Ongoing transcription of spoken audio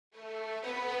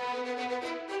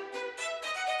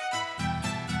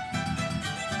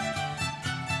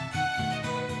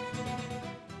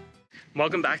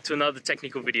Welcome back to another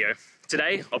technical video.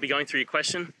 Today, I'll be going through your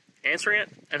question, answering it,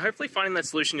 and hopefully finding that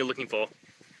solution you're looking for.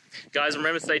 Guys,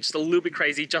 remember to stay just a little bit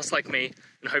crazy, just like me,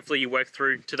 and hopefully you work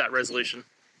through to that resolution.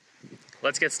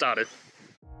 Let's get started.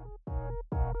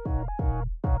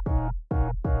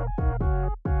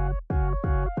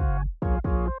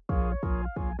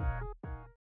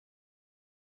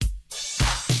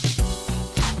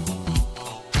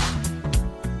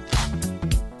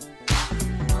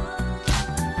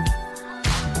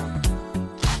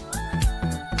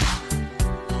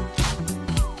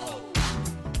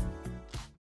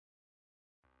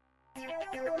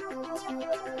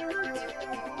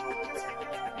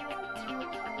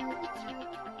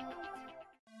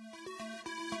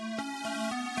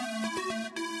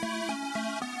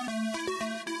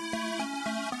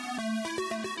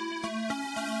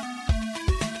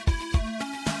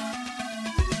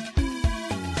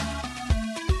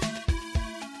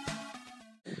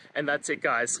 And that's it,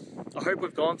 guys. I hope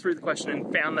we've gone through the question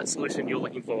and found that solution you're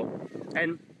looking for.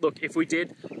 And look, if we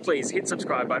did, please hit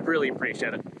subscribe. I'd really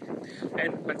appreciate it.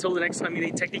 And until the next time you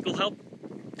need technical help,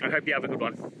 I hope you have a good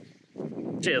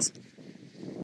one. Cheers.